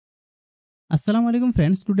Assalamualaikum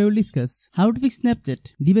friends, today we'll discuss how to fix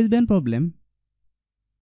Snapchat device ban problem.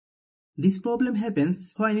 This problem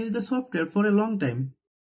happens when you use the software for a long time.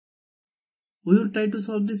 We will try to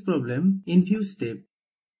solve this problem in few steps.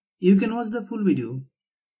 You can watch the full video.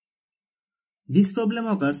 This problem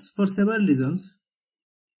occurs for several reasons.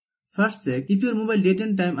 First, check if your mobile date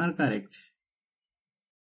and time are correct.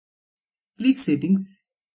 Click Settings.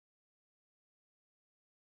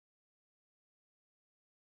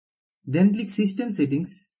 Then click System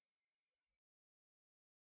Settings.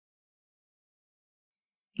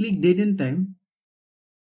 Click Date and Time.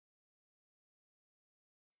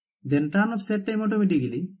 Then turn off Set Time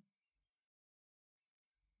automatically.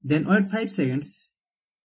 Then wait 5 seconds.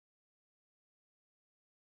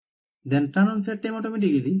 Then turn on Set Time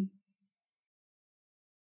automatically.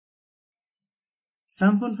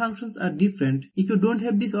 Some phone functions are different. If you don't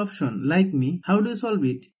have this option, like me, how do you solve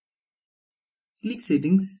it? Click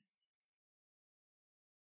Settings.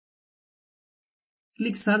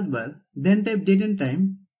 Click Search bar, then type Date and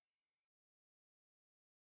Time.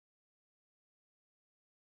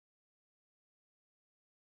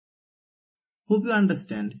 Hope you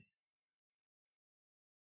understand.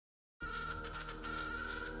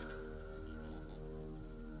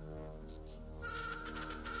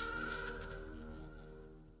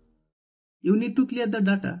 You need to clear the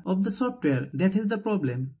data of the software that has the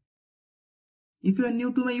problem. If you are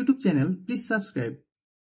new to my YouTube channel, please subscribe.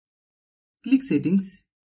 Click Settings.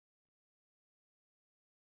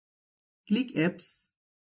 Click Apps.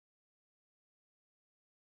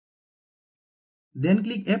 Then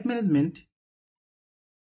click App Management.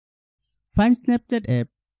 Find Snapchat app.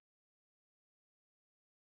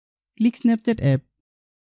 Click Snapchat app.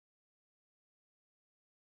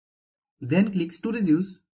 Then click Storage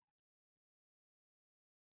Use.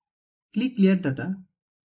 Click Clear Data.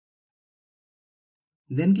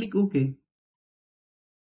 Then click OK.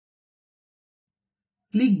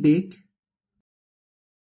 Click Date.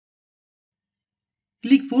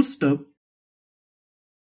 Click Force Stop.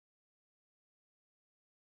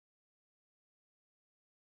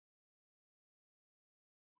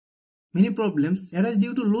 Many problems arise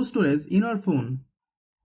due to low storage in our phone.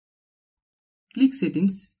 Click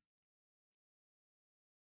Settings.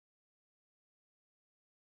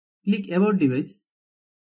 Click About Device.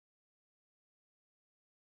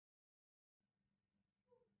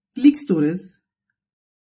 Click Storage.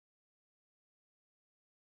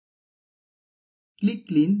 Click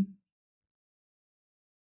Clean.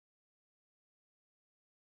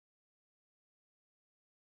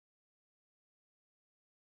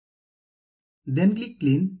 Then click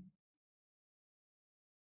Clean.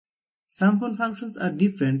 Some phone functions are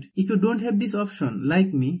different. If you don't have this option,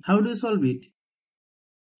 like me, how do you solve it?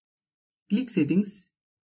 Click Settings.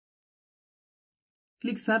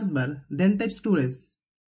 Click Search bar, then type Storage.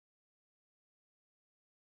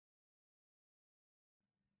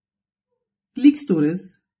 Click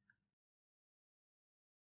Storage.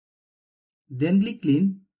 Then click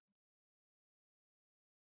Clean.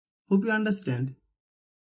 Hope you understand.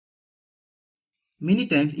 Many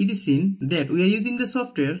times it is seen that we are using the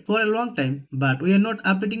software for a long time, but we are not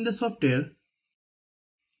updating the software.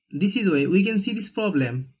 This is why we can see this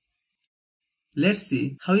problem. Let's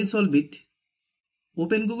see how you solve it.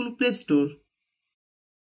 Open Google Play Store.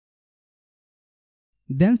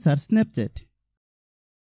 Then search Snapchat.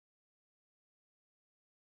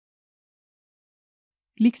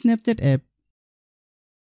 Click Snapchat app.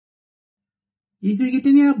 If you get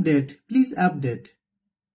any update, please update.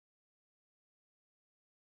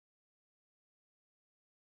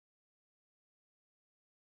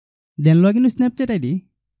 Then log in with Snapchat ID.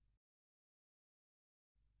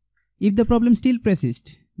 If the problem still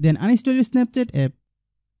persists, then uninstall your Snapchat app.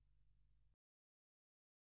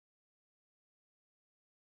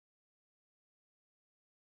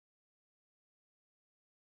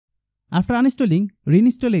 After uninstalling,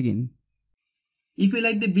 reinstall again. If you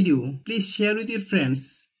like the video, please share with your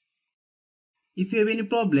friends. If you have any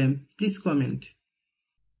problem, please comment.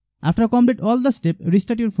 After complete all the steps,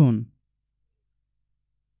 restart your phone.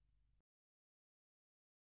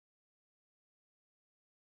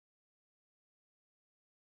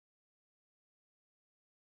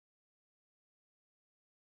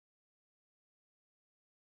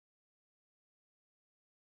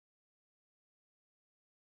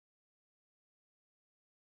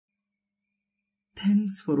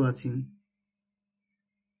 Thanks for watching.